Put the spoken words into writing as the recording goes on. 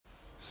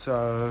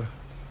So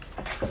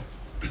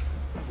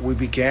we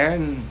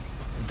began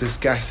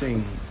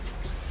discussing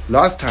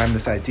last time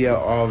this idea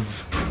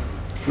of,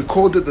 we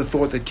called it the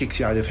thought that kicks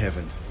you out of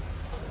heaven.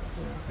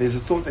 There's a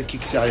thought that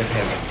kicks you out of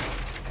heaven,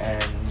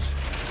 and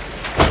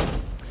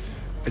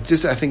it's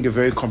just, I think, a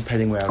very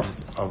compelling way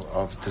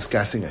of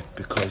discussing it,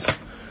 because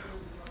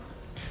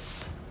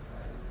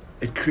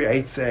it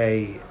creates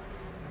a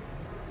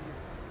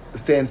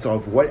sense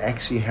of what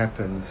actually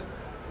happens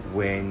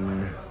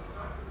when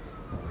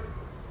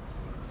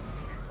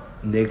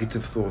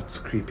negative thoughts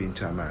creep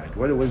into our mind.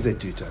 What does that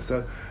do to us?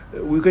 So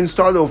we're going to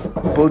start off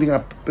building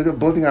up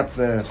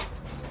the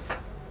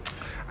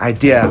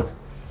idea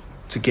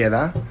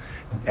together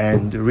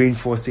and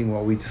reinforcing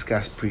what we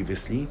discussed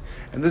previously.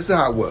 And this is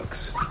how it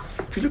works.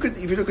 If you look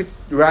at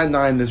right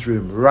now in this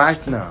room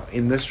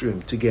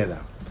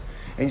together,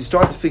 and you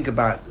start to think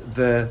about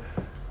the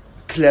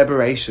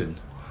collaboration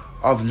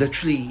of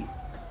literally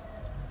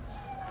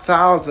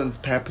thousands,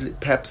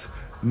 perhaps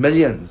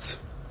millions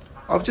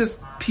of just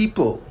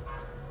people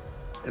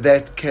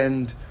that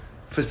can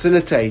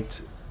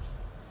facilitate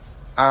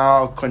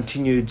our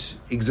continued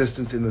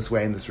existence in this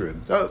way in this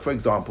room. So, for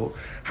example,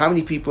 how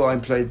many people are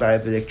employed by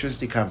the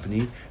electricity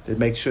company that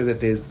makes sure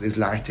that there's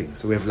lighting?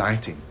 So we have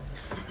lighting.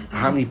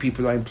 How many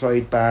people are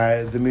employed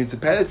by the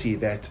municipality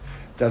that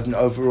does an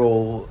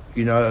overall,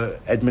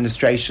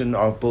 administration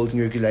of building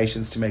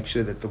regulations to make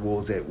sure that the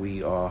walls that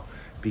we are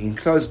being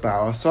enclosed by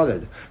are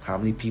solid? How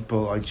many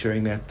people are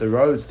ensuring that the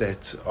roads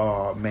that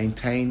are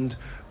maintained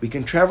we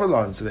can travel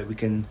on so that we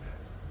can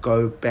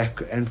go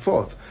back and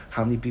forth?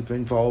 How many people are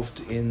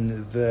involved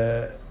in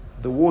the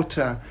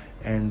water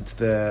and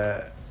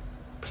the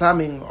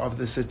plumbing of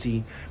the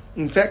city?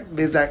 In fact,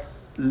 there's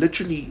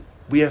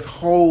we have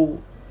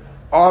whole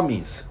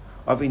armies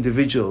of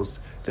individuals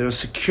that are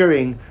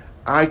securing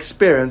our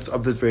experience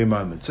of this very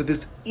moment. So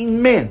there's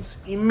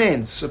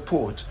immense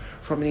support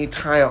from an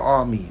entire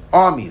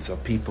armies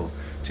of people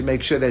to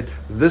make sure that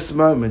this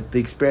moment, the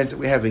experience that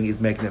we're having, is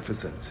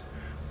magnificent.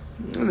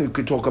 And we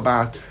could talk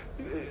about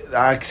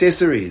our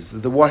accessories,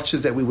 the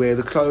watches that we wear,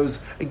 the clothes.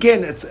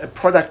 Again, it's a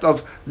product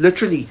of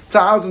literally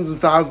thousands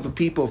and thousands of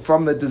people,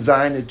 from the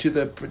designer to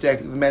the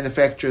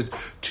manufacturers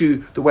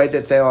to the way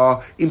that they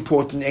are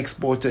imported and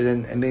exported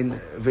and then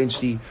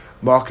eventually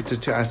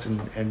marketed to us.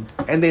 And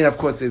then, of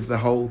course, there's the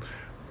whole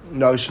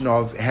notion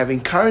of having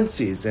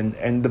currencies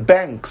and the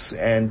banks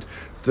and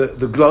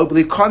the global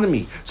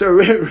economy. So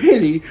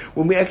really,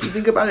 when we actually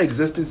think about our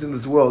existence in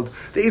this world,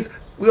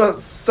 we are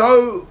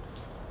so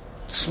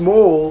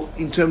small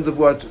in terms of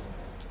what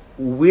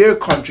we're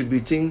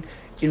contributing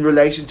in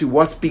relation to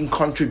what's being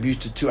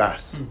contributed to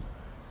us.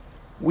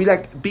 We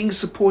being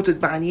supported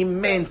by an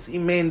immense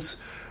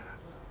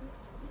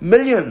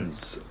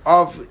millions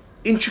of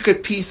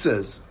intricate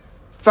pieces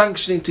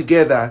functioning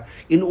together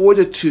in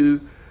order to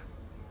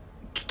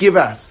give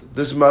us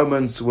this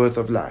moment's worth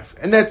of life.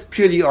 And that's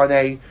purely on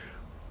a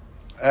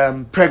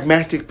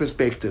pragmatic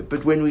perspective.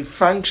 But when we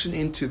function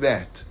into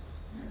that,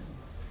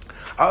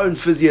 our own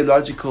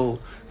physiological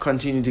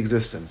continued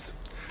existence,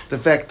 the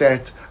fact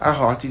that our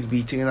heart is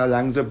beating and our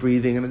lungs are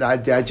breathing and that our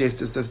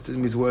digestive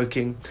system is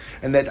working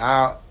and that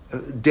our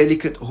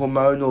delicate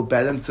hormonal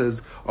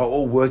balances are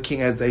all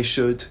working as they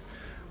should,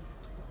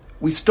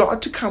 we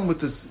start to come with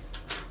this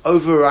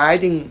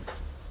overriding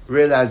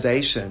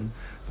realization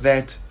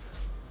that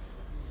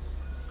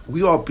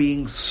we are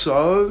being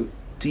so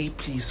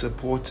deeply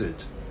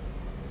supported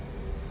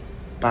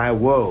by a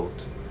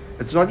world.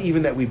 It's not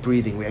even that we're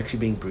breathing, we're actually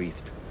being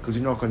breathed, because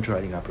we're not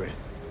controlling our breath.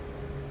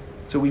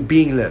 So we're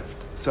being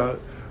lived. So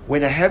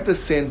when I have the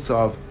sense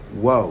of,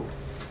 whoa,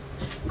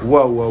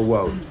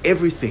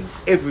 everything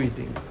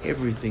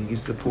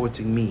is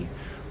supporting me,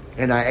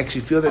 and I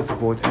actually feel that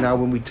support, and now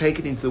when we take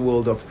it into the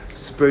world of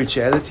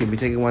spirituality, and we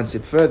take it one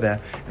step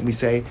further, and we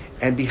say,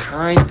 and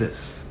behind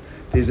this,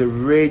 there's a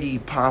really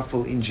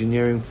powerful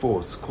engineering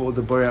force called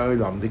the Borei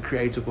Olam, the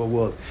creator of our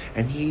world,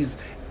 and he's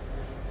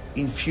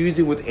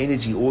infusing with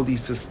energy all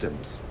these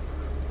systems,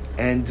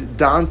 and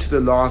down to the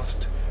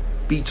last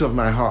beat of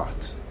my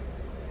heart.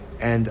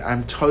 And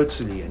I'm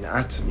totally and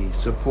utterly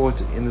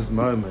supported in this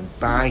moment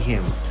by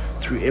him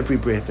through every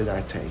breath that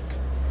I take.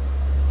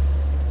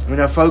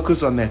 When I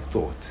focus on that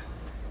thought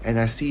and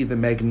I see the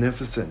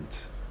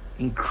magnificent,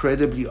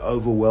 incredibly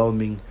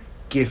overwhelming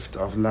gift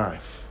of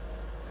life,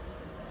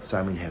 so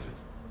I'm in heaven.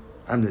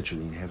 I'm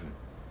literally in heaven.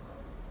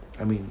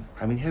 I'm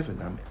in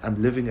heaven.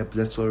 I'm living a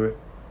blissful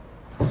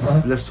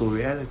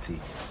reality.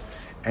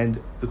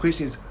 And the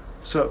question is,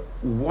 so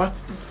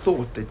what's the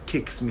thought that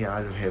kicks me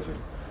out of heaven?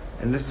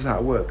 And this is how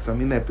it works. I'm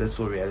in that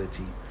blissful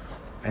reality,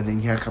 and then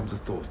here comes a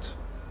thought.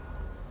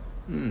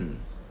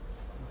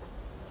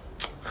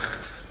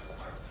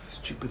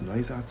 Stupid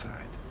noise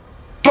outside.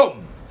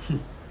 Boom!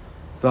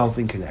 The whole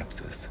thing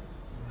collapses.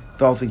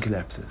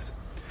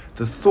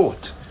 The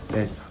thought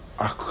that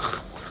I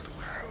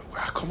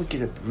can't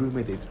get a room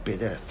where there's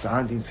better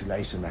sound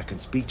insulation. I can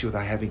speak to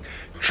without having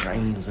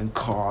trains and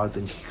cars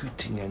and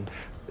hooting and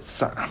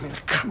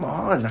come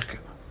on,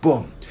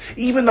 Boom.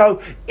 Even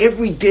though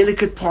every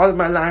delicate part of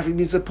my life has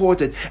been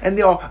supported and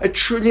there are a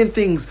trillion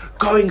things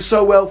going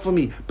so well for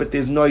me, but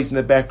there's noise in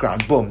the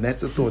background. Boom.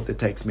 That's a thought that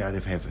takes me out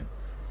of heaven.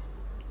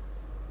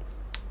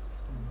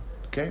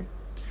 Okay?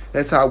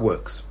 That's how it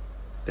works.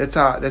 That's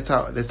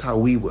how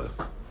we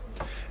work.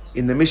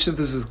 In the Mishnah,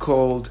 this is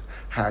called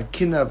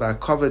Ha'akina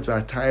va'koved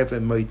va'tayv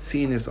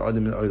v'moitzinis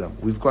adam in olam.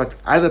 We've got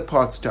other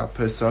parts to our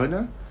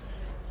persona.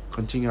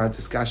 Continue our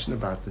discussion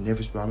about the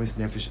Nefesh Bahamis,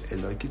 Nefesh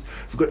Elokis.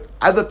 We've got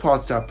other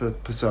parts to our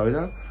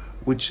persona,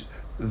 which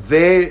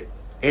their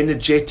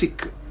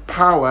energetic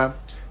power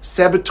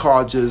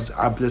sabotages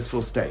our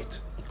blissful state,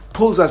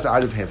 pulls us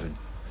out of heaven.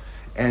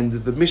 And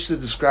the Mishnah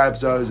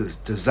describes those as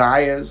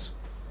desires.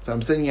 So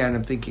I'm sitting here and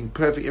I'm thinking,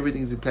 perfect,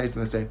 everything's in place,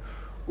 and I say,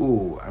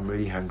 ooh, I'm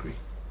really hungry.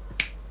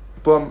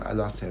 Boom, I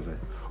lost heaven.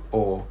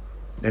 Or,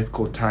 that's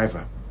called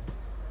taiva.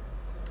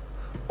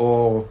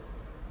 Or,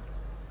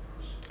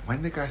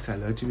 when the guy said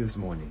hello to me this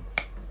morning,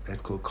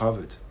 that's called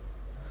covered.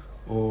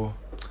 Or,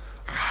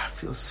 I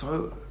feel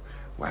so,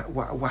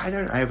 why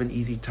don't I have an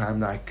easy time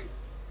like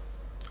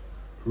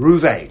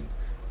Ruvain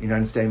in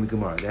understanding the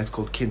Gemara? That's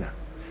called kinna.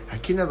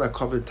 What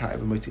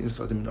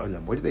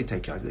do they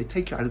take you out of? They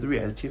take you out of the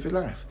reality of your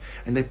life.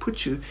 And they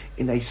put you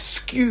in a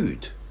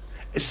skewed,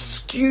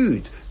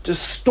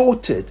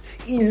 distorted,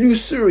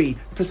 illusory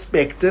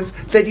perspective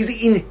that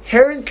is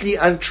inherently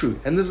untrue.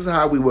 And this is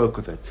how we work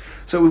with it.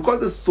 So we've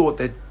got this thought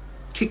that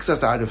kicks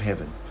us out of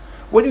heaven.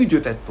 What do we do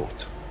with that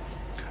thought?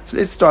 So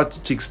let's start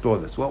to explore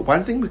this. Well,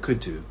 one thing we could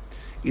do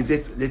is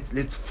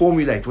let's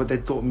formulate what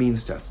that thought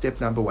means to us.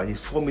 Step number one is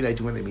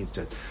formulating what that means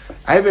to us.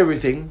 I have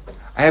everything.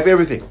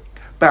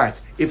 But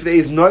if there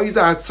is noise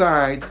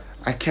outside,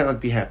 I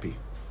cannot be happy.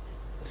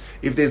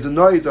 If there's a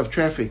noise of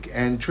traffic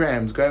and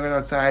trams going on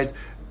outside,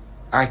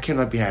 I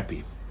cannot be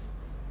happy.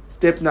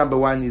 Step number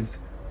one is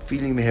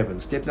feeling the heaven.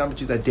 Step number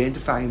two is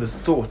identifying the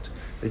thought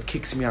that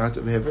kicks me out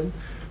of heaven.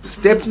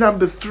 Step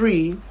number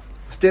three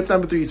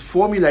is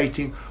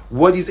formulating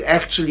what is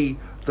actually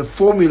the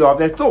formula of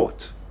that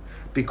thought.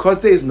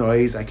 Because there's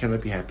noise, I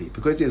cannot be happy.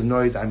 Because there's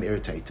noise, I'm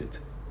irritated.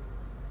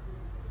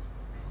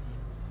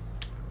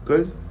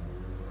 Good?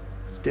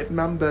 Step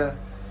number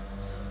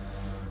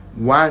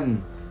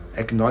one,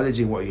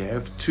 acknowledging what you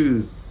have.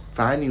 Two,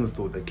 finding the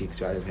thought that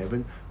kicks you out of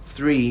heaven.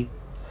 Three,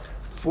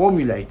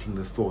 formulating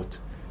the thought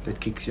that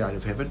kicks you out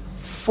of heaven.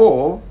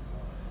 Four,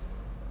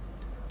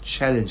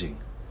 challenging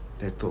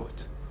that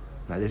thought.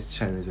 Now let's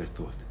challenge that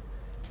thought.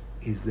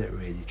 Is that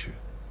really true?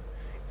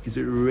 Is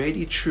it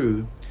really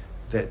true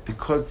that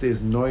because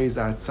there's noise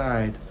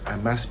outside, I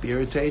must be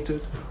irritated?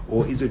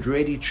 Or is it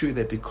really true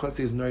that because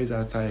there's noise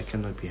outside, I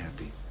cannot be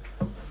happy?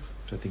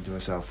 So I think to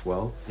myself,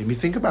 well, let me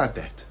think about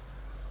that.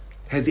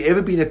 Has there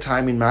ever been a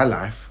time in my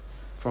life,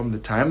 from the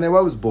time that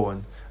I was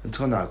born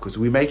until now, because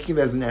we're making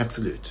it as an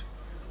absolute.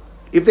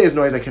 If there's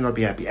noise, I cannot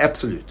be happy.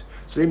 Absolute.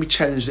 So let me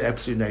challenge the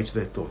absolute nature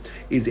of that thought.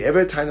 Is there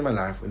ever a time in my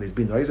life when there's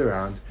been noise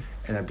around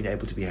and I've been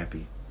able to be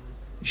happy?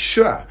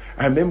 Sure.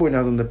 I remember when I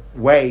was on the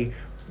way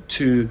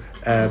to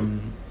a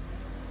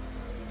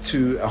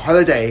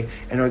holiday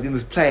and I was in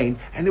this plane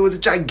and there was a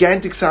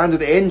gigantic sound of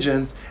the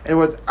engines and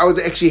I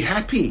was actually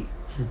happy.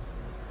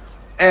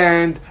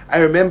 And I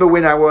remember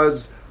when I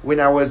was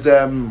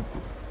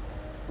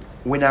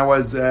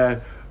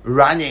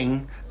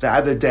running the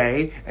other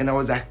day and I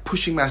was like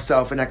pushing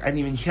myself and I didn't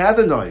even hear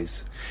the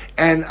noise.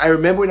 And I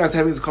remember when I was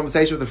having this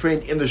conversation with a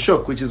friend in the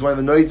Shuk, which is one of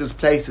the noisiest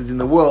places in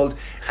the world,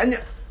 and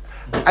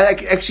I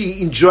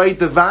actually enjoyed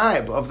the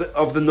vibe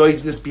of the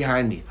noisiness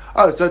behind me.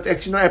 Oh, so it's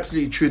actually not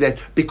absolutely true that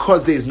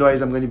because there's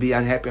noise I'm going to be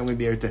unhappy, I'm going to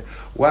be irritated.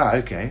 Wow,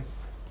 okay.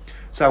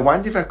 So I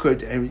wonder if I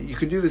could, and you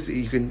can do this,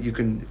 you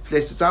can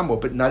flesh this out more,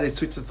 but now let's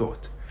switch the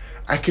thought.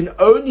 I can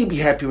only be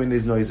happy when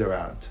there's noise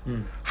around.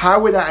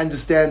 How would I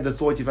understand the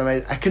thought if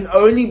I can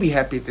only be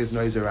happy if there's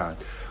noise around?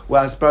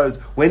 Well, I suppose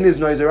when there's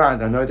noise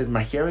around, I know that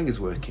my hearing is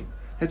working.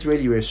 That's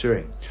really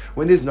reassuring.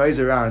 When there's noise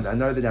around, I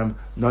know that I'm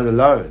not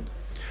alone.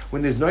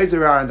 When there's noise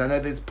around, I know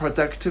there's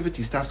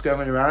productivity, stuff's going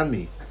on around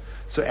me.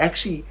 So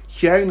actually,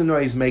 hearing the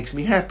noise makes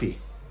me happy.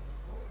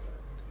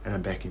 And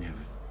I'm back in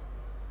heaven.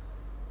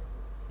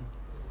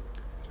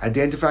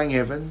 Identifying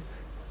heaven,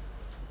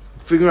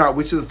 figuring out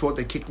which is the thought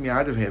that kicked me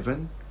out of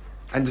heaven,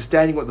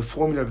 understanding what the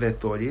formula of that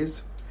thought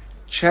is,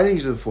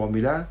 challenging the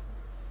formula,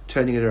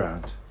 turning it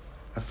around.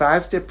 A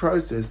 5-step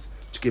process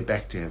to get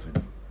back to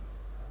heaven.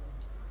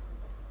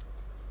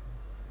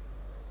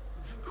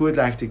 Who would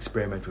like to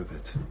experiment with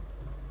it?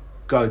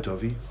 Go,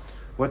 Tovi.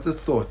 What's the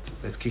thought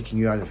that's kicking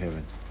you out of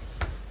heaven?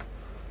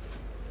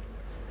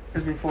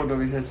 Just before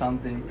Tovi said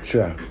something.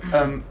 Sure.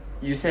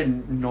 You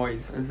said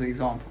noise as the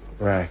example.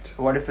 Right.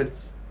 What if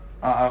it's,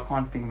 I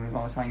can't think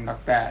of something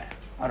like bad.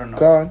 I don't know.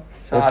 Go on.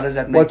 So how does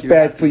that make what's you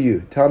bad happy? for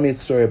you? Tell me a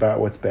story about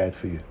what's bad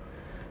for you.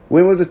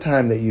 When was the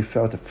time that you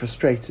felt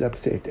frustrated,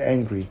 upset,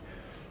 angry,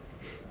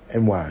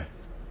 and why?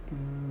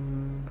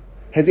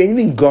 Has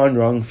anything gone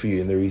wrong for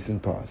you in the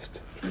recent past?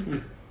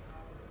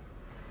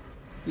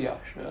 Yeah,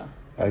 sure.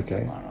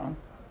 Okay.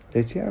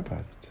 Let's hear about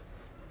it.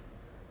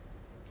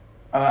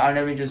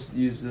 Let me just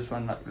use this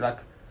one. Like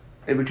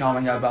every time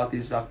I hear about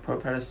these like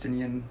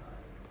pro-Palestinian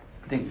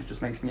things, it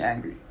just makes me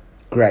angry.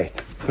 Great.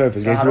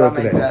 Perfect. So Let's how do I work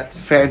with make that. that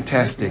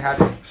Fantastic. make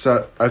me happy?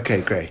 So,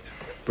 okay, great.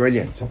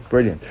 Brilliant.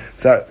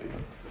 So,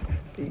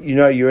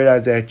 you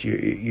realize that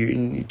you're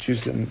in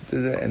Jerusalem,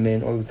 and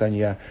then all of a sudden,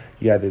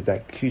 there's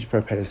like huge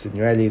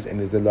pro-Palestinian rallies, and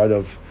there's a lot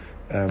of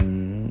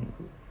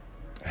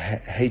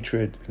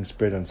hatred being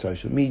spread on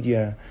social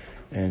media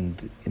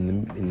and in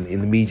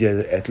the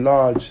media at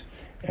large.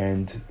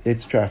 And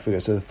let's try to figure.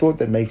 So the thought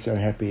that makes you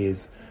unhappy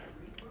is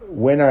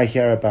when I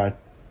hear about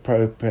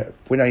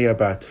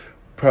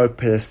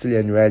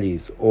pro-Palestinian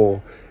rallies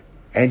or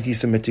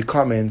anti-Semitic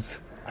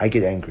comments, I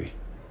get angry.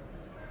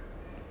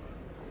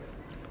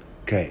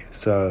 Okay,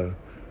 so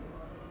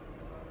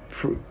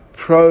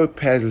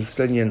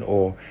pro-Palestinian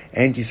or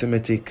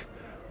anti-Semitic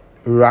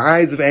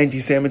rise of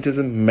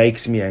anti-Semitism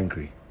makes me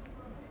angry.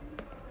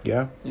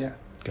 Yeah? Yeah.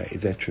 Okay,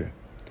 is that true?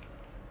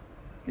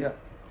 Yeah.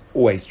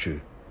 Always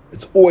true.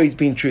 It's always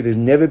been true. There's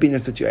never been a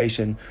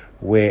situation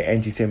where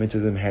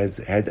anti-Semitism has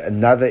had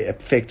another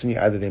effect on you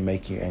other than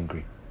making you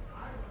angry.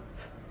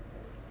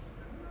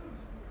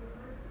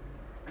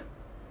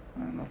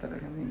 Not that I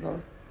can think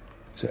of.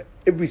 So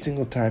every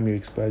single time you're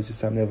exposed to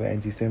some level of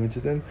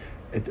anti-Semitism,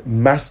 it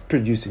must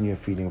produce in you a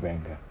feeling of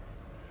anger.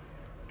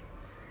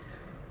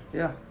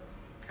 Yeah.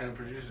 Can it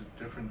produce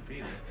a different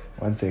feeling?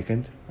 One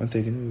second. We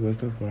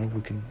work with well.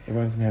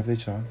 Everyone can have their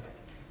chance.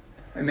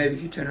 And maybe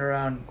if you turn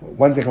around.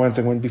 One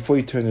second. Before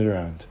you turn it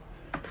around,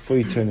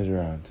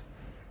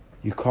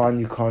 you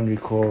can't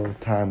recall a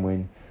time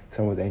when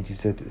someone was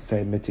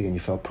anti-Semitic and you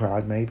felt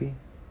proud, maybe.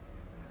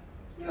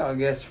 Yeah, I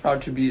guess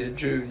proud to be a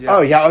Jew. Yeah.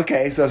 Oh yeah,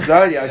 okay. So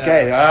slowly,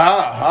 okay.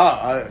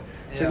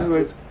 So in other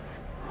words,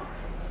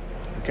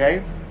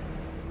 okay,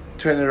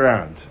 turn it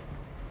around.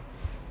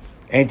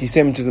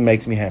 Anti-Semitism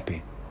makes me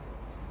happy.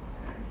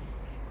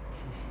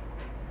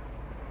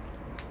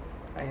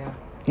 Yeah.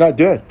 No,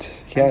 do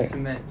it. Yeah.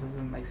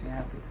 Anti-Semitism makes me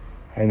happy.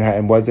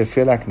 And what does it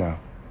feel like now?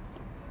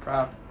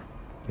 Proud.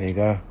 There you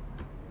go.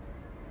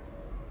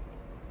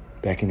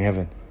 Back in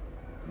heaven.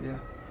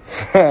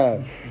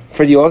 Yeah.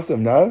 Pretty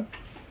awesome, no?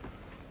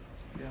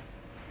 Yeah.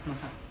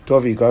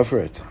 Tovi, go for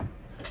it.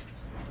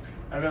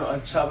 I remember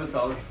on Shabbos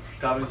I was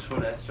diving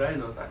Shemona Esrei,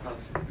 and it was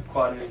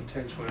quite an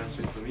intense Shemona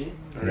Esrei for me.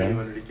 I really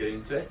wanted to get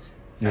into it.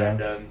 Yeah.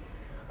 And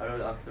I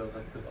remember there was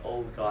this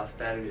old guy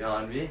standing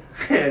behind me,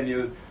 and he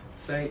was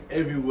saying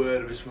every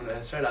word of Shemona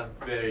Esrei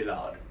very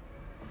loud.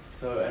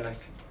 So, and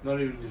not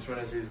even just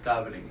Shemona Esrei, he was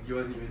davening. He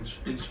wasn't even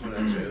in Shemona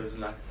Esrei, it was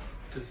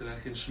just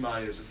in Shema,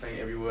 he was just saying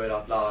every word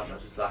out loud, and I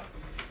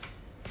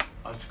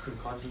just couldn't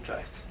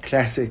concentrate.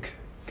 Classic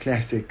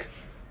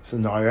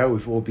scenario.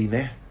 We've all been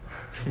there.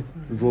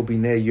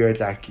 You're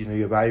at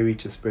you're about to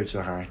reach a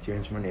spiritual height. You're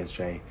in Shemona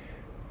Esrei,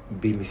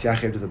 be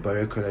Misiachem to the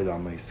Borei Kol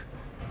Olamis,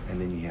 and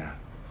then you hear.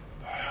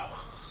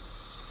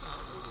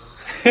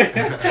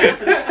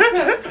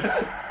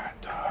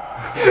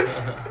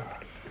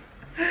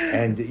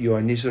 And your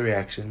initial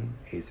reaction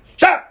is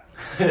shut.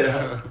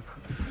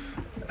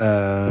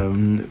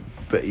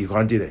 But you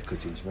can't do that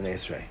because you're in Shemona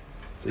Esrei.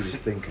 So just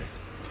think it.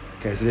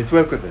 Okay, so let's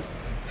work with this.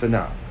 So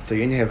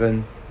you're in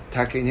heaven,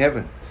 Taka in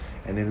heaven,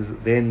 and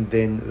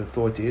then the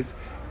thought is,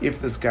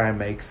 if this guy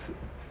making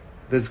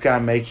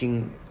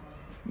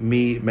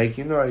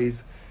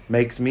noise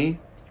makes me,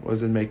 what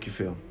does it make you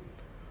feel?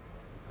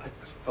 I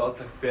just felt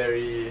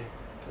very, it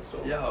was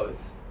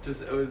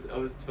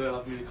very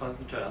hard for me to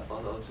concentrate. I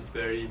felt I was just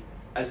very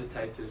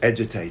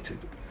agitated.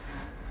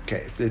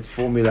 Okay, so let's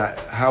formulate.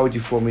 How would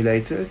you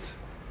formulate it?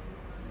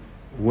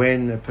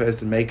 When a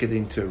person make it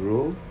into a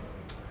rule?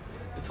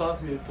 It's hard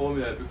for me to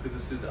formulate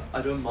because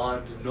I don't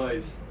mind the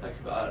noise.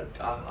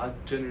 I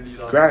generally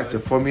like. Great, so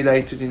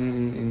formulate it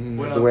in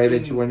the way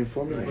that you want to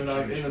formulate. When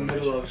I'm in the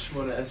middle of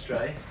Shemona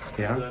Esrei,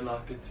 yeah. I don't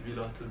like it to be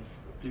lots of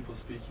people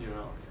speaking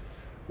around.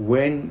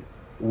 When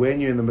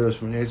you're in the middle of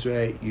Shemona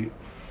Esrei, you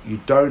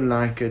don't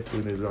like it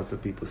when there's lots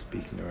of people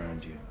speaking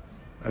around you.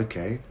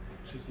 Okay.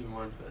 Just even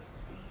one person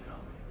speaking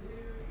around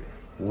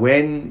me.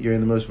 When you're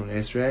in the middle of Shemona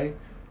Esrei,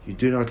 you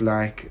do not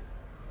like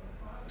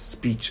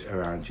speech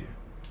around you.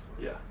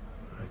 Yeah.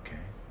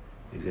 Okay.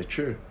 Is that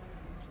true?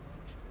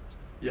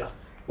 Yeah.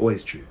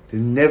 Always true.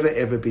 There's never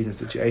ever been a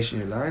situation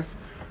in your life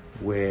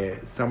where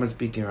someone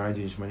speaking around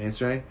you in Shemona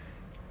Esrei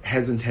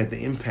hasn't had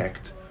the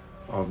impact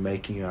of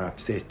making you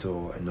upset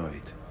or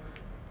annoyed.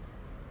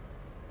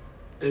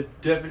 It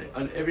definitely,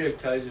 on every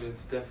occasion,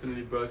 it's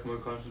definitely broken my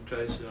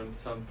concentration on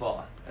some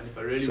part. And if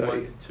I really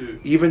wanted to,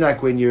 even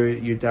like when you're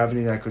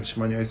davening like on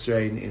Shemona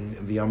Esrei in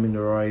the Yom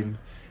Noraim,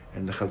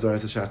 and the Chazor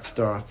Hashat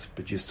starts,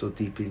 but you're still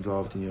deeply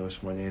involved in your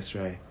Shemona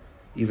Esrei,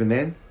 even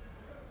then?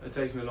 It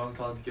takes me a long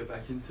time to get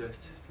back into it.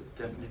 It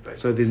definitely breaks.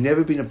 So there's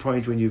never been a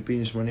point when you've been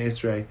in Shemona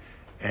Esrei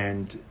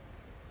and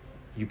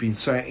you've been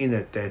so in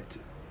it that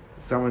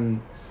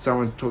someone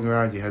talking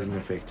around you hasn't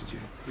affected you.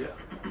 Yeah.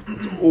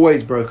 It's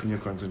always broken your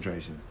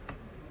concentration.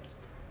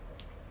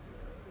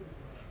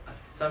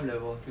 At some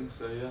level, I think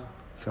so, yeah.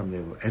 Some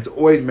level. It's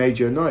always made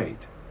you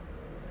annoyed.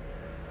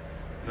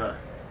 No.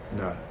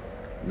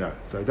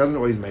 So it doesn't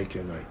always make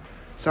you annoyed.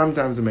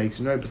 Sometimes it makes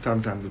you annoyed, but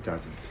sometimes it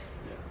doesn't.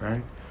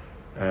 right?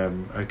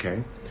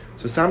 Okay.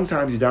 So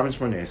sometimes you daven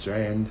Shemona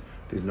Esrei and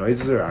there's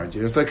noises around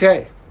you. It's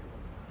okay.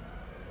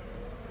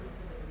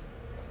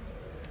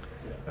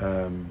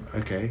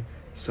 Okay.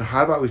 So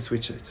how about we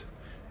switch it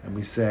and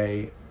we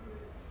say,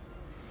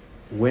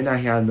 when I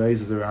hear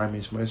noises around me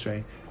in Shemona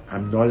Esrei,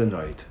 I'm not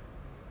annoyed.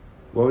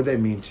 What would that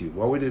mean to you?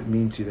 What would it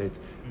mean to you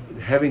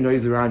that having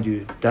noise around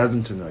you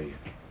doesn't annoy you?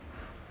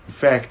 In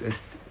fact, it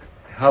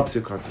helps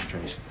your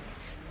concentration.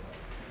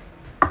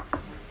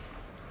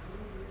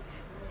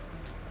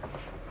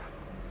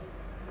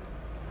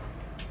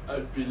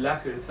 I'd be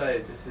lucky to say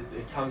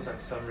it comes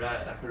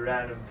like a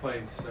random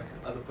point. Like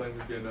other points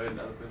would be annoyed and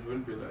other points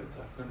wouldn't be annoyed.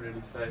 So I couldn't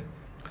really say.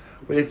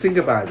 Well, let's think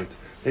about it.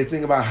 Let's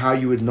think about how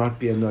you would not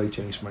be annoyed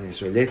during Shemona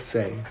Esrei. Let's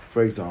say,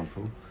 for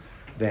example,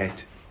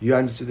 that you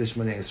understood that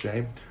Shemona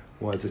Esrei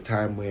was a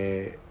time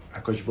where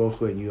HaKadosh Baruch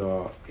Hu and you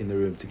are in the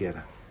room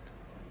together.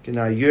 Okay,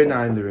 now you and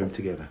I are in the room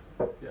together.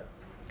 Yeah.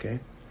 Okay?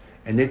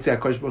 And let's say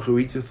HaKadosh Baruch Hu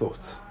reads your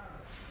thoughts.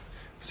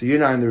 So you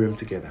and I are in the room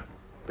together,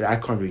 but I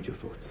can't read your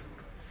thoughts.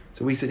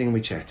 So we're sitting and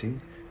we're chatting,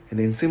 and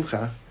then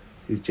Simcha,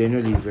 who's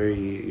generally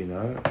very,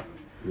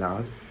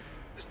 loud,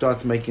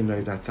 starts making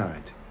noise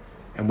outside.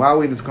 And while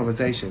we're in this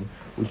conversation,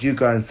 would you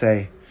go and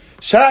say,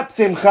 "Shut up,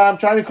 Simcha, I'm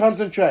trying to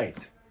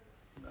concentrate"?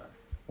 No.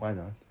 Why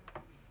not?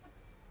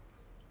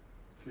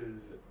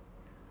 Because,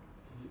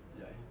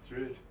 it's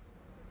rude.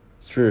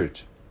 It's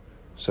rude.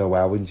 So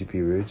why wouldn't you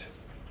be rude?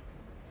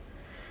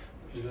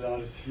 He's allowed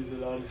to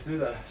do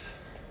that.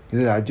 He's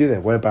allowed to do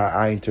that. What about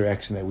our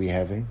interaction that we're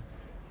having?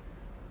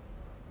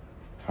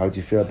 How do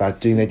you feel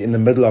about doing that in the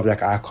middle of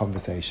our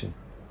conversation?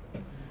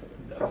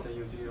 I'm saying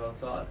you're doing it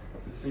outside.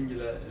 It's a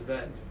singular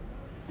event.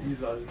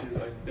 He's allowed to do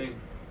his own thing.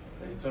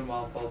 So it's not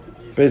my fault if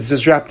he's... But it's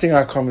disrupting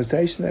our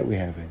conversation that we're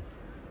having.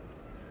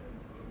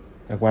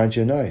 Why aren't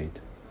you annoyed?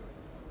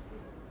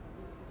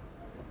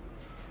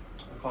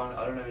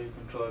 I don't have any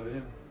control over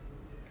him.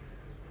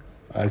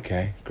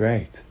 Okay,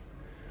 great.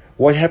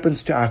 What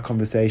happens to our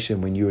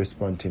conversation when you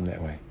respond to him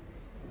that way?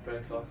 It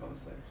breaks our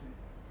conversation.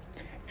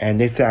 And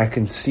let's say I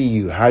can see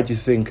you. How do you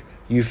think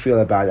you feel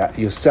about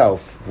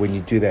yourself when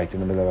you do that in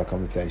the middle of a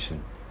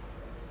conversation?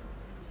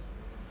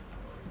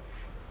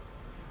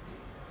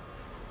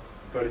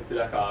 Probably feel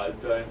like I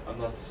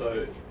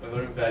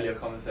don't value a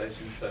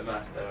conversation so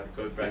much that I'd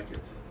go break it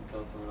just to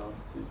tell someone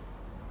else to.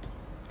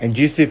 And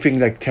do you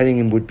think like telling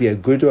him would be a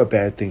good or a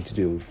bad thing to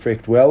do?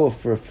 Reflect well or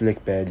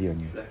reflect badly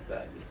on you? Reflect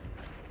badly.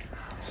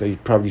 So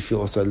you'd probably feel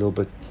also a little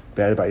bit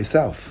bad about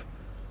yourself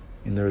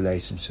in the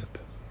relationship.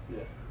 Yeah.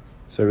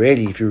 So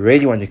really, if you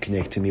really want to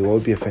connect to me, what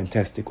would be a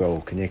fantastic way,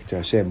 or connect to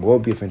Hashem, what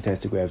would be a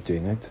fantastic way of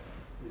doing it?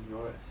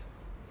 Ignore it.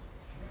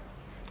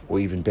 Or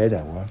even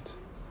better, what?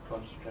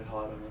 Concentrate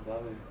hard on it,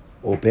 darling.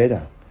 Or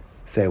better,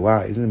 say,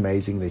 wow, isn't it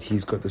amazing that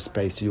he's got the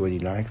space to do what he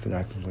likes and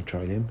I can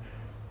control him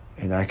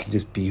and I can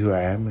just be who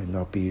I am and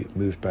not be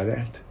moved by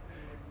that.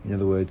 In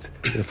other words,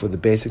 therefore the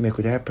best thing that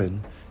could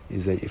happen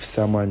is that if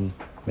someone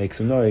makes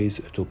a noise,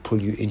 it will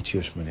pull you into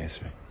your Shemona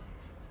Esrei,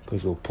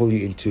 because it will pull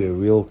you into a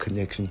real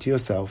connection to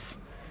yourself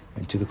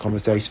and to the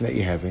conversation that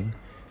you're having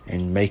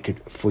and make it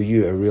for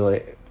you a real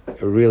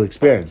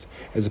experience,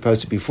 as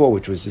opposed to before,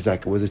 which was just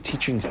like, it was a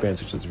teaching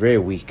experience which was very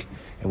weak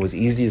and was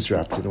easily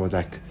disrupted and was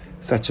like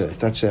such a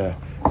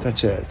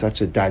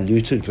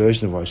diluted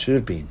version of what it should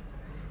have been.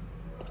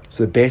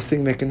 So the best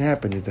thing that can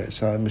happen is that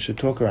Shalom should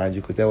talk around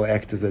you, because that will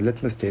act as a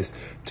litmus test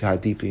to how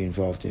deeply you're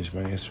involved in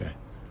Shemona Esrei.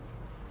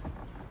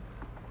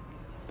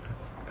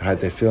 How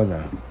does that feel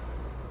now?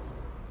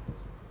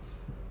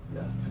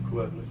 Yeah, it's a cool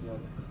way of looking at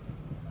it.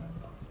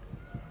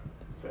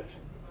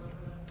 Refreshing.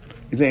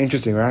 Isn't that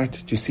interesting, right?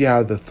 Do you see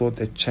how the thought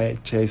that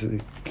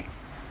chases,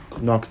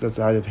 knocks us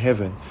out of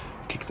heaven,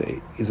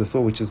 is a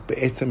thought which is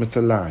be'etzem, it's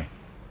a lie.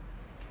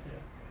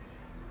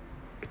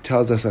 It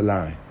tells us a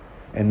lie.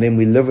 And then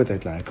we live with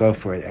that lie. Go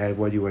for it. Ad,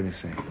 what do you want to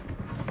say?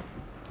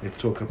 Let's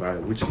talk about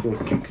it. Which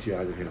thought kicks you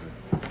out of heaven?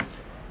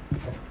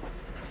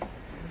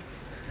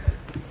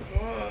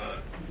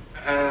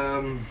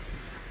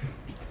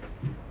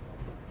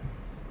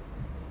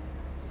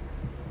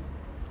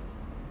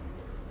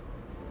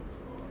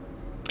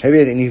 Have you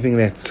had anything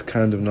that's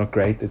kind of not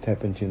great that's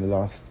happened to you in the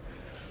last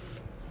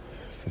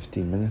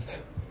 15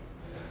 minutes?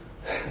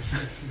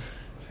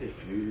 Say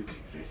food,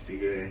 say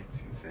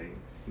cigarettes, say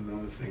a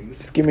lot of things.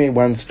 Just give me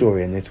one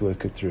story and let's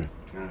work it through.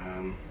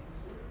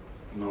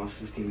 Last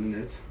 15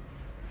 minutes.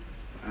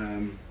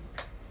 I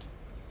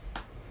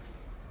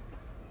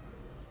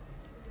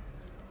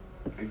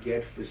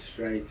get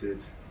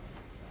frustrated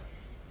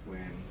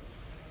when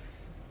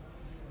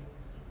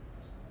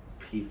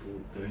people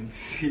don't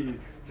see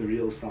the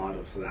real side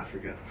of South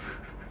Africa.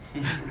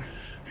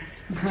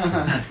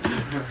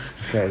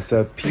 Okay,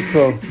 so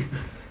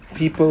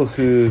people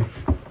who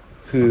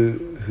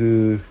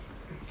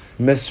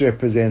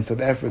misrepresent South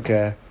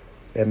Africa,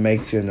 that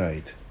makes you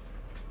annoyed.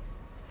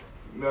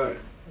 No.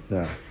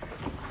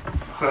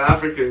 South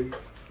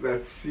Africans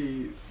that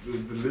see the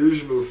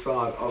delusional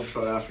side of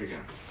South Africa.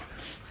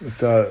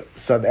 So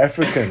South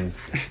Africans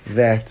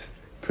that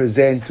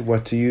present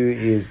what to you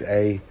is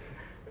a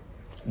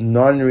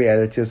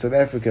non-reality of South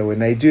Africa. When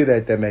they do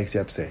that, that makes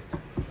you upset.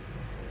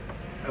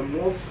 I'm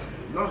more,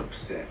 not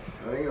upset.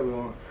 I think I'm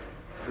more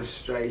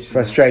frustrated.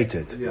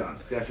 Frustrated. Yeah,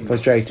 it's definitely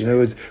Frustrated. In other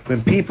words,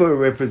 when people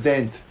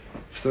represent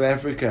South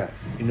Africa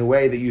in a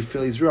way that you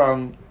feel is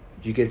wrong,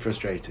 you get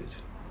frustrated.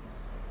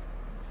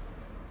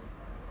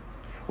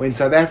 When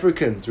South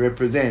Africans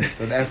represent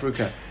South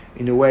Africa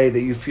in a way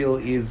that you feel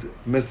is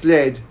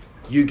misled,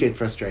 you get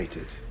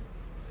frustrated.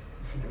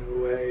 In a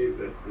way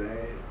that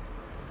they...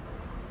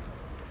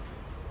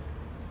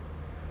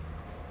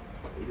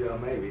 Yeah,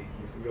 maybe. You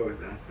can go with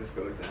that. Let's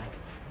go with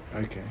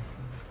that. Okay.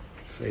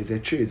 So is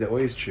that true? Is that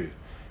always true?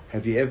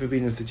 Have you ever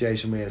been in a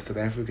situation where a South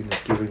African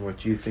is giving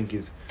what you think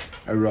is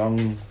a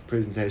wrong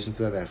presentation of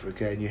South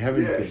Africa and you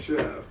haven't Yeah, been? sure,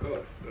 of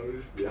course.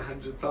 Obviously,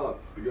 100 times.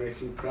 It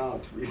makes me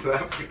proud to be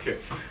South African.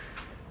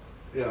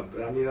 Yeah,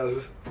 but I mean, I was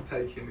just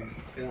taking...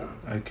 Yeah.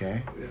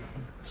 Okay. Yeah.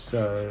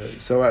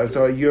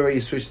 So you already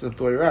switched the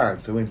thought around.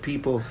 So when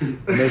people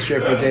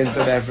misrepresent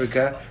South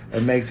Africa,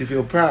 it makes you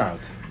feel proud.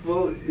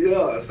 Well,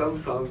 yeah,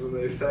 sometimes when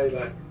they say,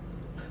 like,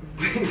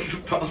 things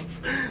about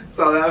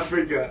South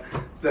Africa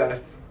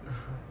that's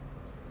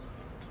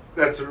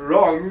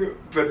wrong,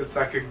 but it's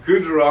like a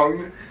good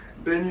wrong,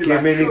 then you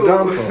Give me an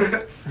example.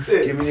 That's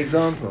it. Give me an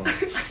example.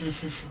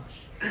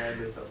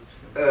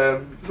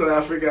 South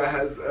Africa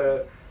has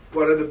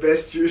one of the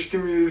best Jewish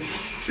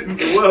communities in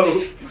the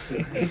world.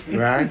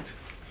 Right?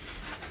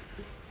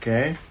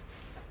 Okay.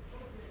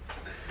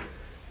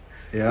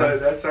 Yeah. So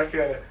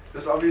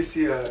that's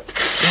obviously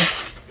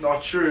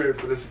not true,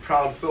 but it's a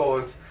proud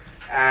thought,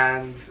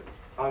 and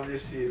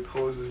obviously it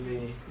causes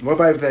me... What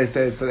about if they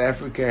say South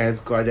Africa has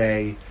got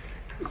a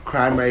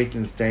crime rate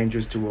and it's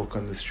dangerous to walk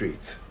on the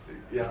streets?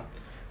 Yeah.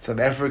 South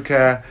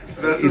Africa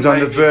So that is on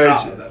the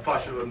verge. That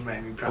partially wouldn't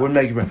make me proud. Wouldn't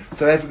make you proud.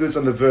 South Africa is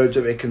on the verge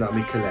of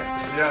economic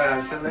collapse. Yeah,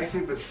 so it makes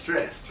me a bit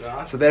stressed,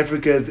 right? South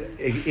Africa's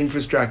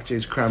infrastructure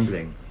is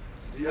crumbling.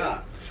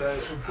 Yeah, so...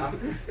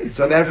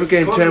 South Africa,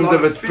 in caused a terms lot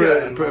of its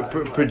fear in my-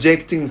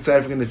 projecting South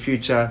Africa in the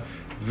future,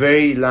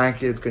 very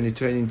likely it's going to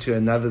turn into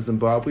another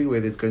Zimbabwe where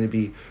there's going to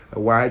be a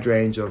wide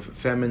range of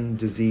famine,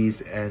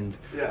 disease, and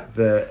Yeah,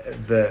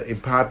 the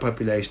empowered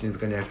population is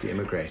going to have to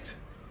immigrate.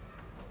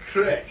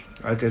 correct.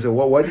 Okay, so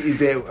what is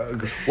there?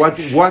 What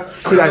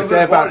could I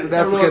say about South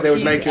Africa that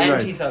would make you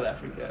anti know? South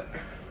Africa.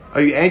 Are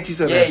you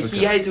anti-South Yeah, Africa?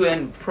 he hates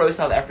when pro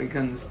South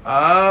Africans.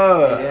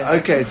 Oh, Yeah.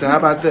 okay. So how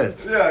about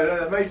this? Yeah,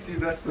 that makes you...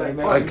 That's like...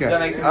 Okay. That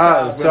makes me Oh,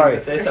 proud sorry. when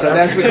they say South South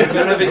Africa. Africa's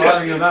gonna become.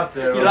 Running him up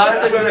there. He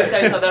likes it when they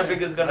say South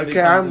Africa's gonna Okay,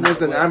 become.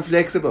 I'm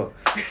flexible.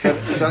 So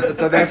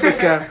South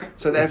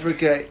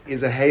Africa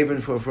is a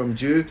haven from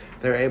Jew.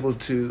 They're able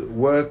to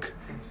work,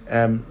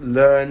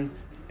 learn,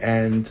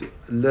 and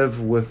live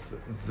with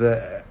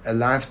a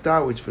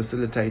lifestyle which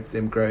facilitates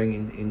them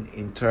growing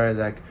in Torah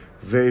like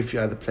very few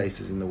other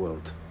places in the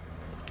world.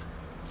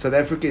 South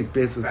Africa is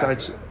blessed with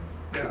such.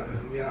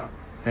 Yeah,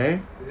 Hey?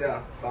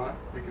 yeah, fine.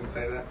 We can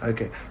say that.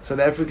 Okay, South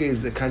Africa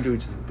is a country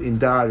which is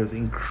endowed with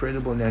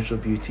incredible natural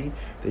beauty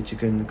that you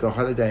can go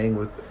holidaying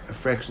with a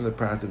fraction of the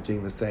price of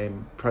doing the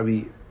same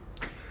probably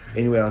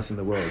anywhere else in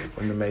the world.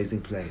 What an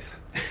amazing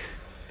place.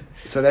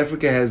 South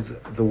Africa has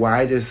the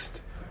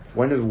widest,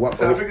 one of what...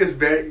 South Africa is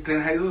very...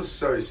 Glen Hazel is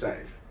so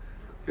safe.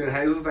 Glen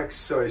Hazel is like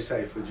so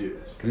safe for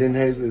Jews. Glen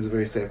Hazel is a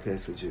very safe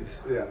place for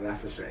Jews. Yeah, that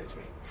frustrates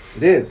me.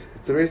 It is.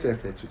 It's a very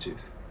safe place for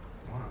Jews.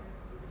 Wow.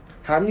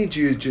 How many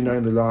Jews do you know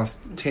in the last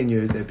 10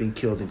 years that have been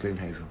killed in Glen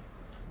Hazel?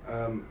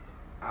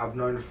 I've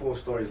known 4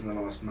 stories in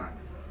the last month.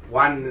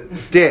 One,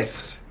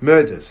 Deaths,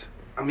 murders.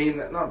 I mean,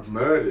 not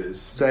murders.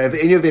 So have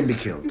any of them been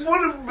killed?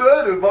 What are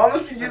murders? Why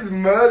must you use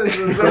murders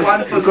as the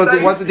one for Because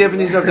safe? what's the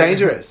definition of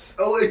dangerous?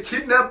 Oh, a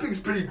kidnapping's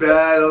pretty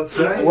bad, I'd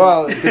say.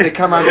 Well, did they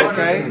come out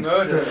okay?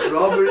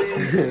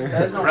 Robberies.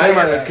 That's not Came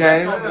out murder.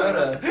 okay. That's not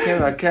murder.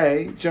 Came out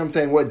okay. Do you know what I'm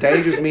saying? What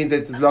dangerous means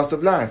that there's loss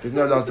of life. There's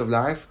no loss of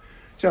life.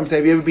 Do you know what I'm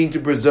saying? Have you ever been to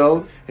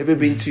Brazil? Ever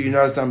been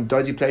to, some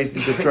dodgy place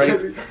in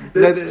Detroit?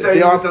 Let's No, change they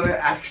to are- something that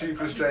actually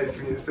frustrates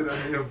me instead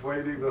of me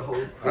avoiding the whole...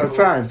 Oh,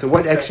 fine. So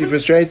what actually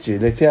frustrates you?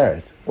 Let's hear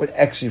it. What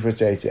actually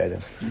frustrates you,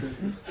 Adam?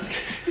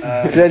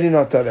 Clearly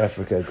not South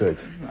Africa.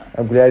 Good.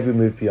 I'm glad we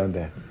moved beyond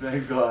that.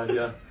 Thank God,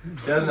 yeah.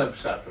 He doesn't have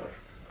shot, bro.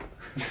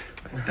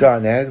 Go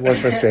on, Ed. What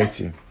frustrates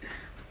you?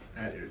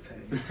 That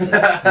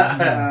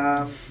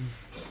irritating.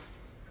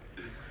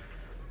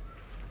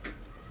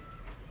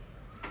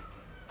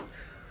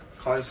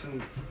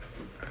 Constant...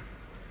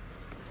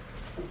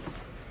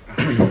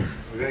 We're going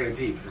to go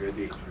deep.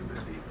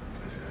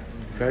 Let's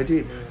go. Go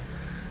deep.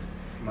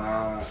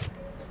 I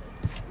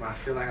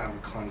feel like I have a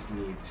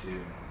constant need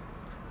to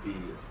be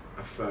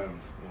affirmed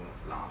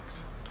or liked.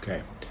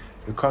 Okay.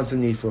 The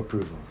constant need for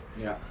approval.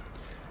 Yeah.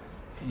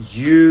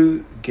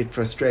 You get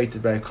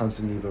frustrated by a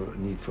constant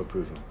need for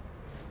approval.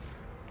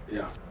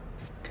 Yeah.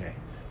 Okay.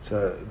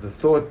 So the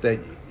thought that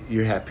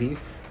you're happy,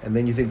 and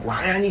then you think,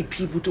 why I need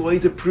people to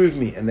always approve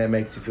me, and that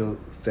makes you feel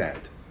sad.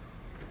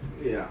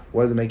 Yeah.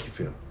 What does it make you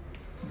feel?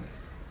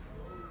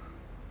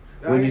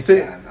 I When you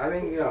think- understand. I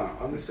think, yeah,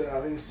 I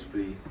think it's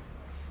pretty...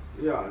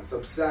 Yeah, it's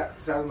upset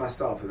with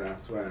myself, and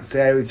that's where...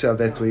 Say with yourself,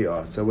 that's where you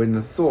are. So when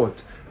the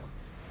thought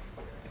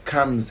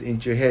comes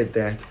into your head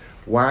that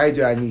why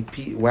do I need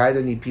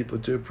people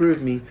to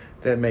approve me,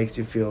 that makes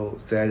you feel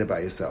sad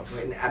about yourself.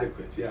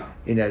 Inadequate, yeah.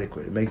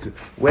 Inadequate. It makes you,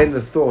 when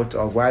the thought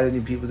of why do I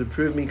need people to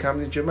approve me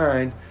comes into your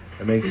mind,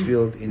 it makes you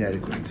feel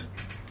inadequate.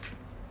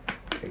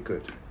 Okay,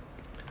 good.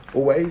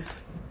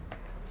 Always,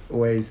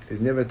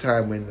 there's never a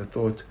time when the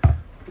thought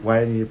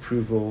why do I need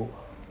approval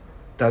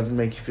doesn't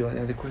make you feel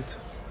inadequate.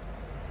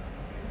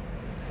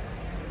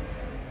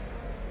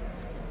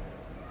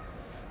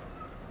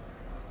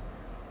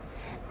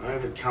 I know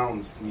it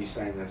counts me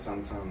saying that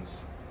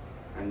sometimes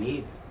I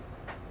need.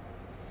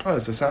 Oh,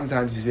 so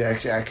sometimes you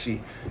say actually,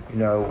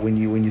 when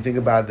you think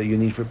about your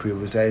need for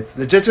approval, you say it's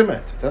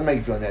legitimate. It doesn't make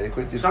you feel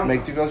inadequate. It just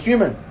makes you feel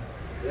human.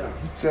 Yeah.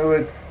 So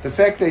it's the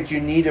fact that you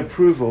need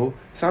approval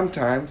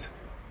sometimes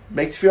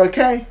makes you feel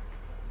okay.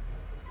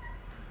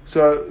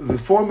 So the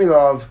formula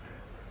of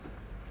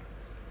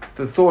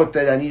the thought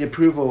that I need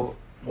approval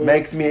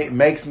makes me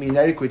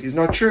inadequate is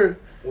not true.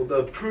 Well, the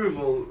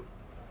approval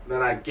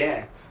that I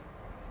get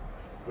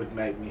would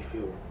make me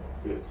feel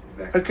good.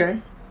 Exactly.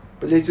 Okay.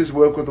 But let's just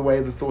work with the way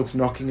the thought's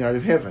knocking out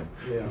of heaven.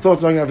 Yeah. The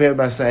thoug's knocking out of heaven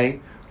by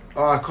saying,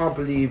 oh, I can't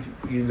believe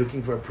you're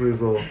looking for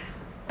approval.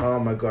 Oh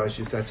my gosh,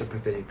 you're such a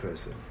pathetic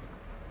person.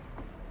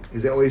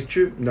 Is that always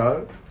true?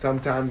 No.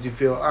 Sometimes you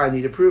feel, I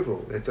need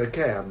approval. That's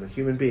okay, I'm a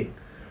human being.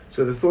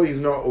 So the thought is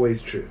not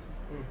always true.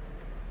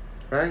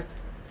 Right?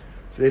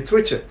 So let's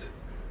switch it.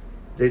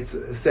 Let's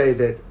say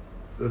that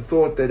the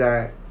thought that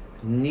I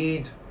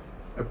need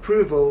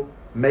approval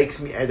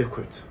makes me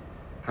adequate.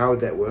 How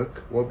would that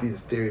work? What would be the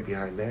theory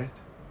behind that?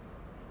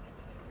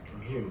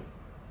 I'm human.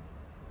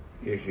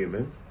 You're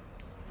human.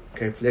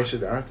 Okay, flesh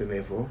it out, and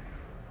therefore?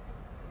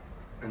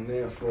 And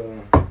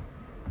therefore,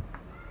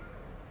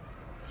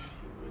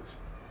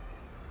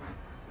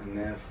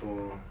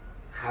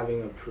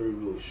 having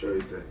approval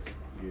shows that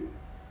you're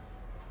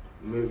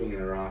moving in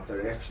the right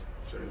direction.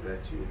 So that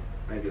you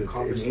maybe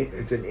accomplishing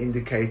things. It's an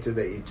indicator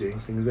that you're doing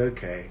things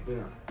okay.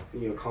 Yeah,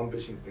 you're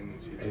accomplishing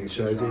things. And it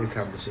shows that you're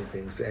accomplishing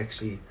things. So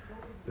actually,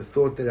 the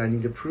thought that I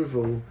need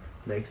approval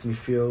makes me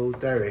feel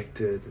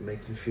directed. It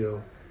makes me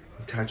feel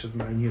in touch with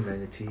my own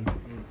humanity.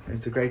 And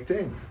it's a great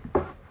thing.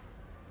 How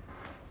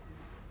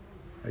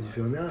do you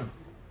feel now?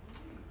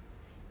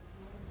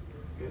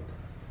 Good.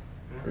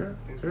 Yeah.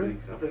 I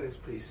think it's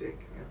pretty sick.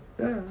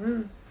 Yeah.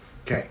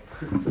 Okay.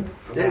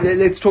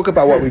 Let's talk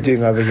about what we're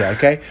doing over here,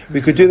 okay?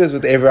 We could do this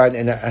with everyone,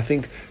 and I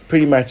think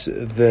pretty much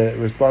the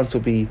response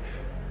will be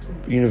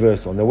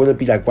universal. Now, will it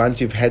be like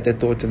once you've had that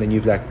thought and then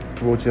you've like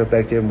brought yourself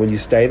back to it, and will you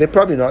stay there?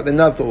 Probably not. Then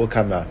another thought will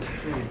come out,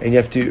 and you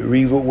have to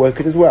rework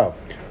it as well.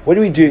 What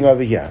are we doing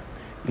over here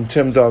in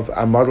terms of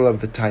our model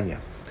of the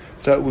Tanya?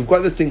 So we've got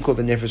this thing called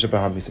the Nefesh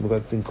Bahamis, and we've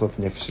got this thing called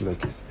the Nefesh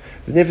Elokis.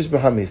 The Nefesh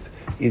Bahamis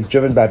is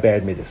driven by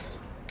bad midas.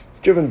 It's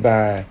driven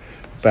by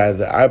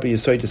the Arba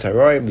Yesodis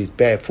Haroim, these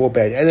four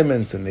bad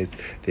elements, and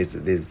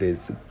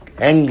there's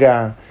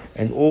anger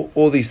and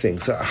all these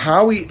things. So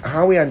how we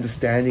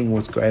understanding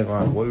what's going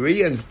on, what we're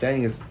really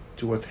understanding as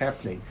to what's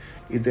happening,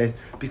 is that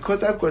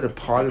because I've got a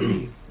part of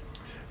me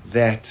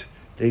that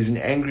there's an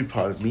angry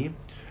part of me,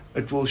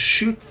 it will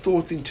shoot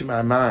thoughts into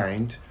my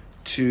mind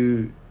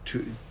to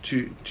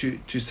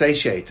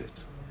satiate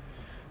it.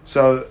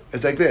 So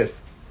it's like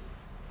this.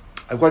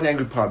 I've got an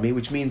angry part of me,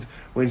 which means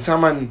when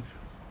someone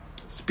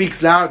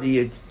speaks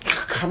loudly,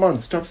 come on,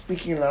 stop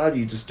speaking loudly,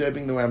 you're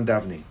disturbing the way I'm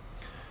davening.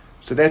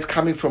 So that's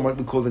coming from what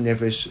we call the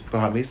Nefesh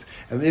Bahamis.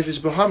 And the Nefesh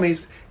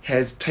Bahamis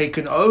has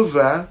taken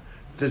over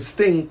this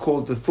thing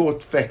called the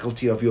thought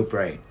faculty of your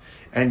brain.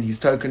 And he's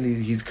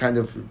kind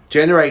of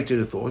generated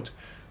a thought,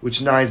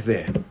 which now is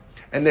there.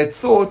 And that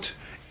thought,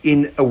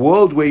 in a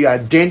world where you're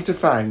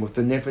identifying with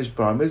the Nefesh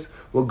Bahamis,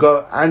 will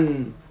go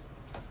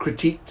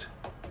uncritiqued,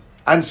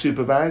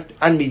 unsupervised,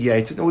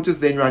 unmediated, and will just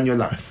then run your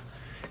life.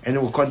 And it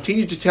will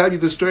continue to tell you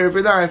the story of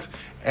your life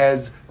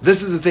as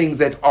this is the things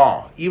that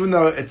are. Even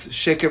though it's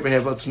sheker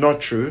v'hevel, it's not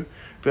true,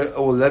 but it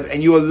will live,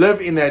 and you will live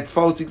in that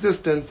false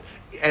existence,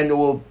 and it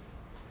will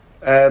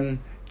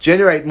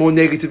generate more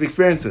negative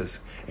experiences.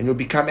 And you'll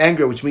become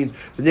angry, which means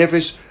the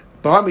Nefesh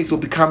Bahamis will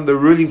become the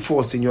ruling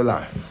force in your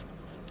life.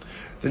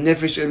 The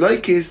Nefesh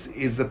Elokis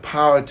is the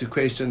power to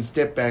question,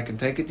 step back and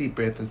take a deep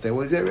breath and say,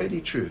 well, is that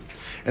really true?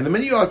 And the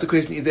minute you ask the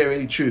question, is that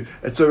really true?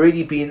 It's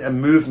already been a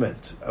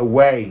movement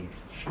away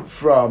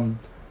from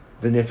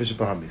the Nefesh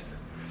Bahamis.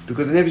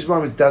 Because the Nefesh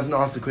Bahamis doesn't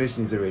ask the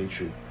question, is it really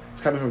true? It's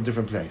coming from a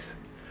different place.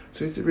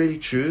 So is it really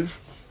true?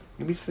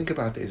 Let me just think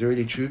about that. Is it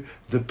really true?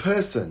 The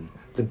person,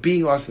 the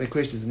being asking the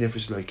question is the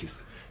Nefesh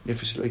Elokis.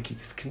 Nefesh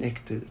Elokis is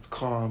connected, it's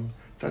calm,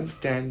 it's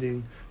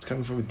understanding, it's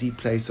coming from a deep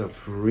place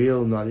of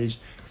real knowledge.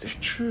 Is that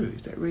true?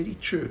 Is that really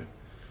true?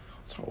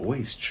 It's not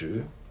always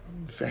true.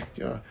 In fact,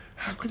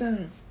 how could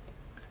I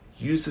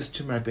use this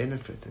to my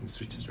benefit and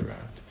switch it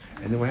around?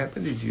 And then what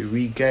happens is you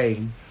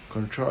regain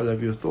control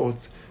of your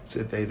thoughts so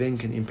that they then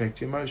can impact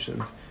your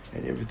emotions,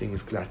 and everything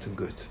is glatt and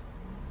good.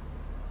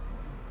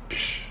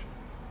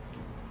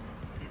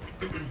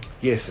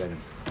 Yes,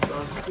 Adam. So I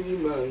was just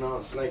thinking about it now.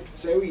 It's like,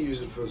 say we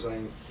use it for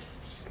saying,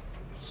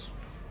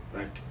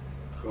 like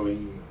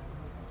going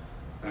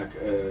like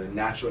a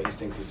natural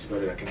instinct is to go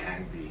to like an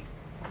angry,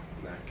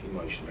 like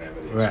emotion, whatever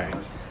it is.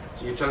 Right.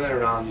 So you turn it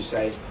around, you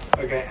say,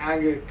 okay,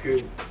 anger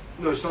could,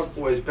 no, it's not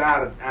always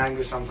bad.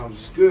 Anger sometimes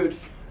is good.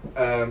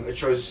 It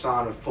shows a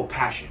sign of full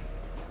passion.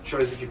 It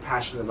shows that you're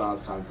passionate about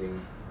something,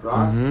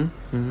 right?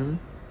 Mm-hmm. Mm-hmm.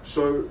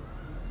 So,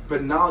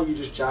 but now you're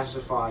just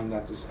justifying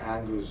that this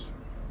anger is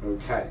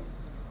okay,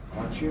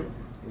 aren't you?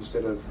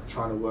 Instead of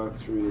trying to work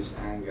through this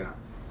anger.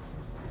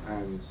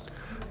 And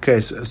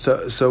okay,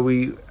 so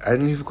we, I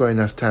don't know if we've got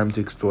enough time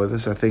to explore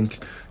this. I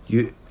think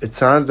it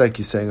sounds like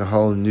you're saying a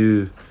whole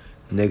new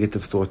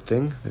negative thought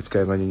thing that's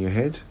going on in your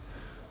head.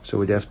 So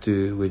we'd have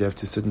to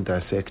sit and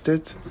dissect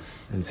it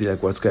and see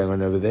like what's going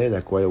on over there.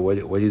 Like what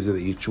is it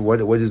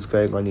that what is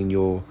going on in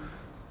your,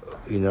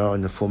 in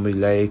a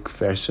formulaic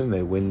fashion,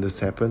 that when this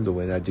happens or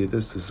when I do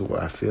this is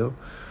what I feel.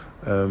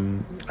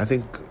 I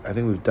think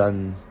we've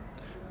done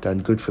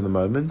good for the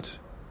moment.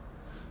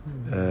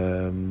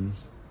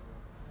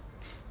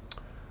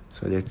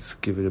 So let's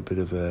give it a bit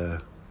of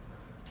a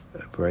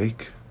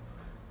break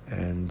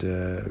and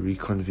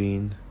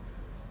reconvene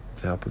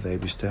with the help of the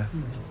Eibishter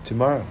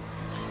tomorrow.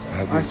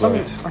 I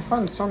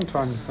find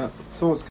sometimes that thoughts